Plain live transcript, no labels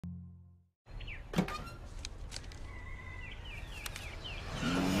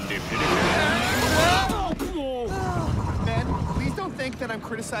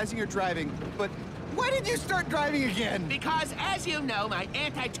criticizing your driving, but why did you start driving again? Because, as you know, my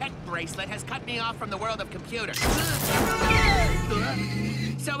anti-tech bracelet has cut me off from the world of computers.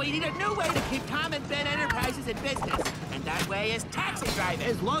 So we need a new way to keep Tom and Ben Enterprises in business. And that way is taxi driving.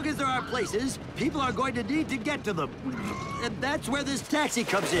 As long as there are places, people are going to need to get to them. And that's where this taxi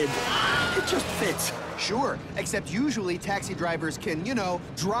comes in. It just fits. Sure, except usually taxi drivers can, you know,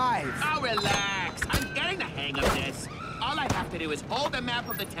 drive. Oh, relax. I'm getting the hang of this. All I have to do is hold a map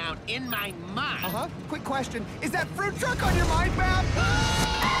of the town in my mind. Uh-huh. Quick question. Is that fruit truck on your mind map?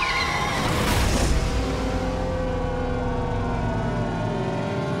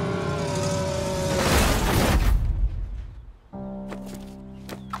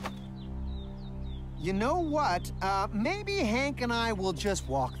 You know what? Maybe Hank and I will just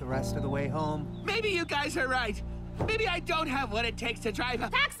walk the rest of the way home. Maybe you guys are right. Maybe I don't have what it takes to drive a...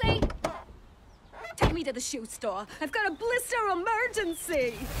 Taxi! Take me to the shoe store. I've got a blister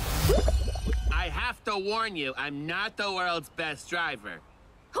emergency. I have to warn you, I'm not the world's best driver.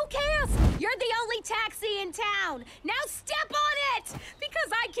 Who cares? You're the only taxi in town. Now step on it!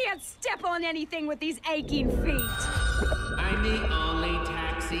 Because I can't step on anything with these aching feet. I'm the only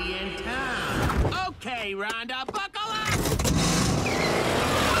taxi in town. Okay, Rhonda, buckle up!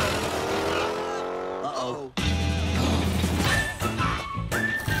 Uh-oh.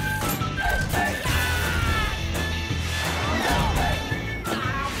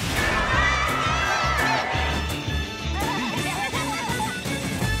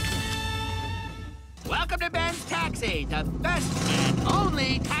 Welcome to Ben's Taxi, the best and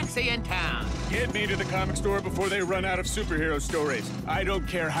only taxi in town. Get me to the comic store before they run out of superhero stories. I don't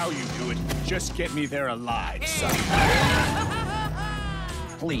care how you do it. Just get me there alive, son.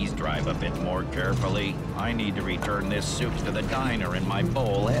 Please drive a bit more carefully. I need to return this soup to the diner and my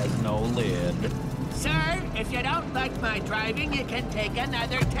bowl has no lid. Sir, if you don't like my driving, you can take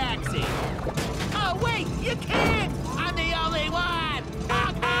another taxi. Oh, wait, you can't! I'm the only one!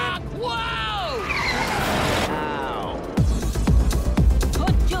 Honk, honk, whoa! Ow.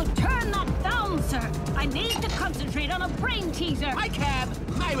 Could you turn that down, sir? I need to concentrate on a brain teaser. My cab,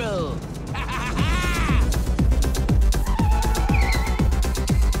 my rules.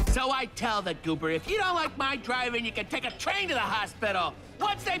 So I tell the goober, if you don't like my driving, you can take a train to the hospital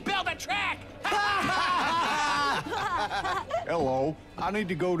once they build a track. Hello. I need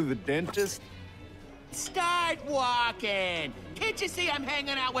to go to the dentist. Start walking. Can't you see I'm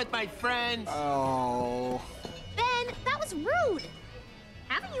hanging out with my friends? Oh. Ben, that was rude.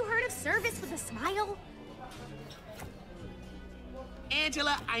 Haven't you heard of service with a smile?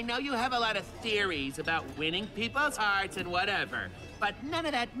 Angela, I know you have a lot of theories about winning people's hearts and whatever, but none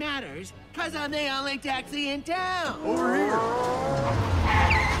of that matters, because I'm the only taxi in town. Over here.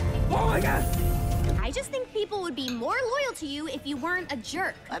 Oh, my God! I just think people would be more loyal to you if you weren't a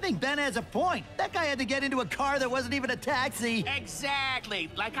jerk. I think Ben has a point. That guy had to get into a car that wasn't even a taxi. Exactly,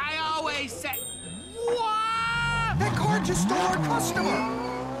 like I always say. What? That car just stole our customer.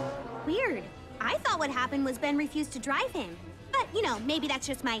 Weird. I thought what happened was Ben refused to drive him. But, you know, maybe that's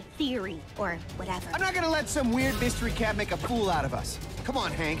just my theory, or whatever. I'm not gonna let some weird mystery cat make a fool out of us. Come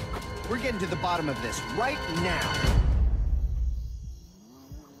on, Hank. We're getting to the bottom of this right now.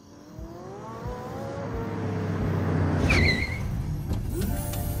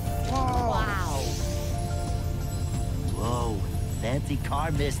 Wow. Whoa, fancy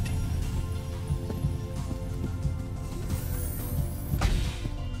car mist.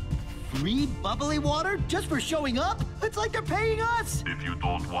 Free bubbly water just for showing up? It's like they're paying us. If you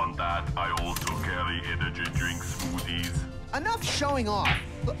don't want that, I also carry energy drink smoothies. Enough showing off.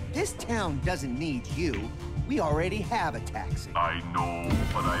 Look, this town doesn't need you. We already have a taxi. I know,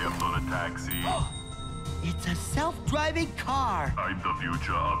 but I am not a taxi. It's a self-driving car. I'm the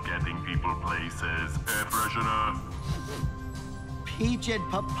future of getting people places. Air freshener. Peach and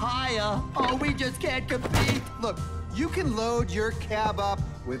papaya. Oh, we just can't compete. Look, you can load your cab up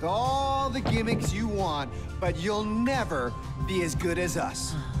with all the gimmicks you want, but you'll never be as good as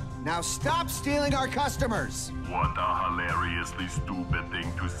us. Now stop stealing our customers. What a hilariously stupid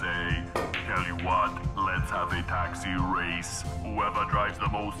thing to say. Tell you what, let's have a taxi race. Whoever drives the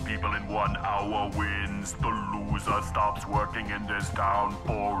most people in 1 hour wins. The loser stops working in this town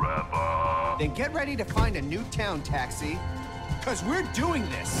forever. Then get ready to find a new town taxi, because we're doing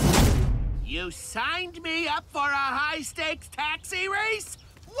this. You signed me up for a high-stakes taxi race?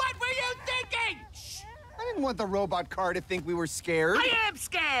 What were you thinking? Shh. I didn't want the robot car to think we were scared. I am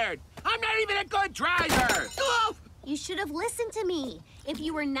scared. I'm not even a good driver. Oof. You should have listened to me. If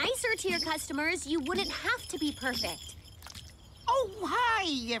you were nicer to your customers, you wouldn't have to be perfect. Oh,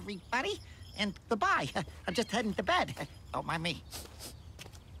 hi, everybody. And goodbye. I'm just heading to bed. Don't mind me.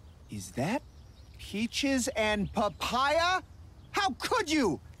 Is that peaches and papaya? How could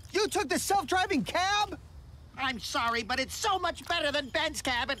you? You took the self-driving cab? I'm sorry, but it's so much better than Ben's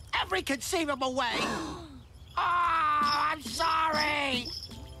cab in every conceivable way. I'm sorry.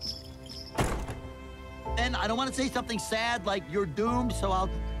 And I don't want to say something sad like you're doomed, so I'll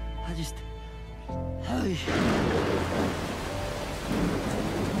just...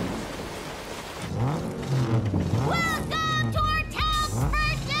 Welcome to our town's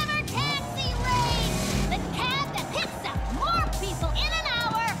first ever taxi race! The cab that picks up more people in an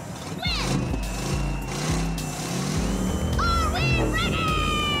hour wins! Are we ready?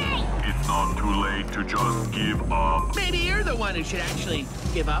 It's not too late to just give up. Maybe you're the one who should actually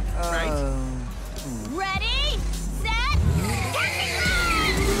give up, right? Ready, set, taxi run!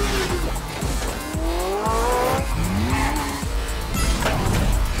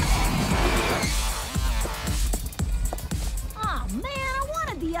 Oh man, I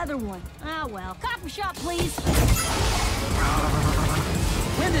wanted the other one. Ah well, copper shop, please.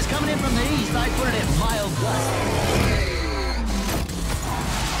 Wind is coming in from the east. I put it at mild gust.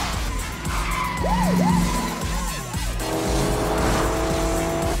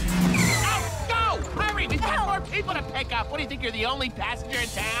 Hurry, we've got more people to pick up. What do you think, you're the only passenger in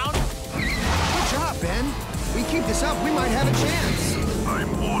town? Good job, Ben. We keep this up, we might have a chance.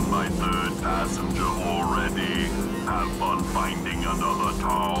 I'm on my third passenger already. Have fun finding another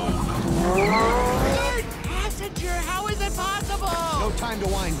town. Third passenger? How is it possible? No time to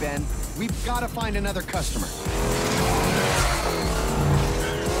whine, Ben. We've got to find another customer.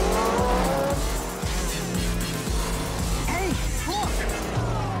 Hey, look!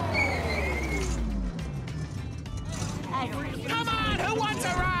 Come on, who wants a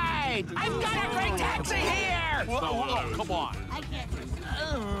ride? I've got a great taxi here! Whoa, come on.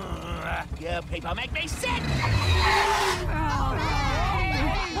 You people make me sick!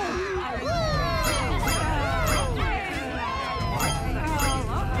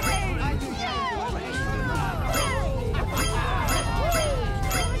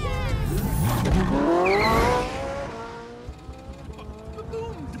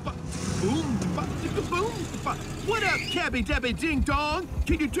 What up, Cabby Dabby Ding Dong?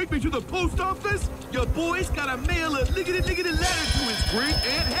 Can you take me to the post office? Your boy's gotta mail a lickety-lickety letter to his great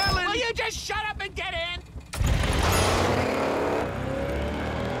Aunt Helen. Will you just shut up and get in?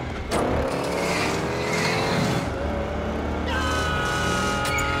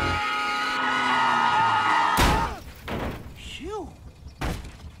 Phew.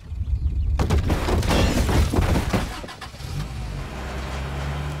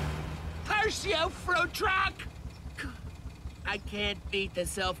 Curse you, fruit truck! I can't beat the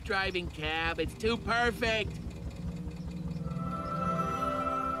self-driving cab. It's too perfect.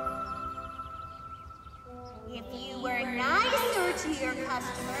 If you were nicer to your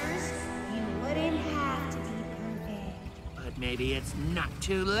customers, you wouldn't have to be perfect. But maybe it's not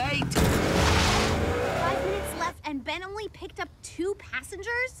too late. 5 minutes left and Ben only picked up 2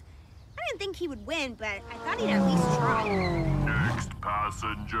 passengers? I didn't think he would win, but I thought he'd at least try. Next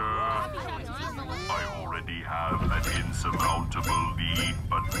passenger. I already have an insurmountable lead,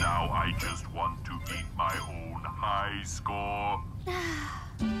 but now I just want to beat my own high score.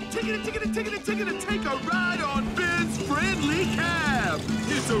 Take a ride on Ben's friendly cab.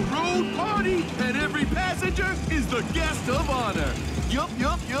 It's a road party, and every passenger is the guest of honor. Yup.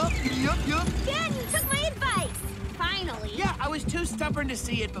 Ben, you took my advice. Finally. Yeah, I was too stubborn to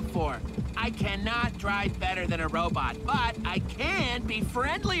see it before. I cannot drive better than a robot, but I can be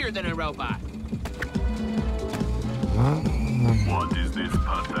friendlier than a robot. What is this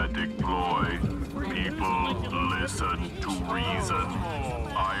pathetic ploy? People, listen to reason.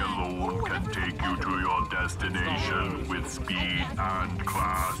 I alone can take you to your destination with speed and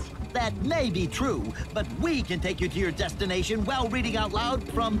class. That may be true, but we can take you to your destination while reading out loud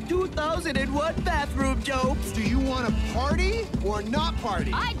from 2001 bathroom jokes. Do you want to party or not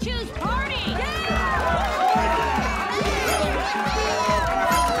party? I choose party!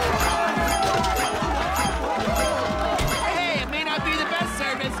 Hey, it may not be the best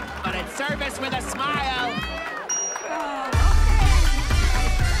service, but it's service with a smile.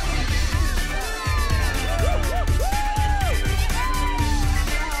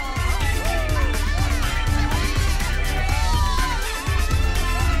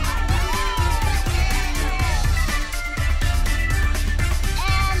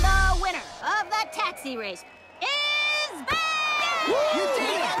 Race is Ben! You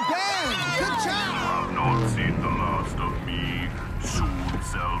did it, Ben! Good job! You have not seen the last of me. Soon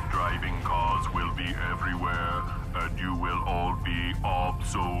self-driving cars will be everywhere, and you will all be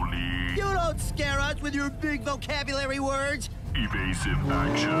obsolete. You don't scare us with your big vocabulary words. evasive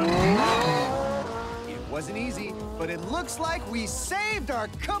action. It wasn't easy, but it looks like we saved our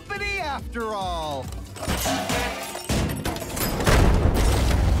company after all.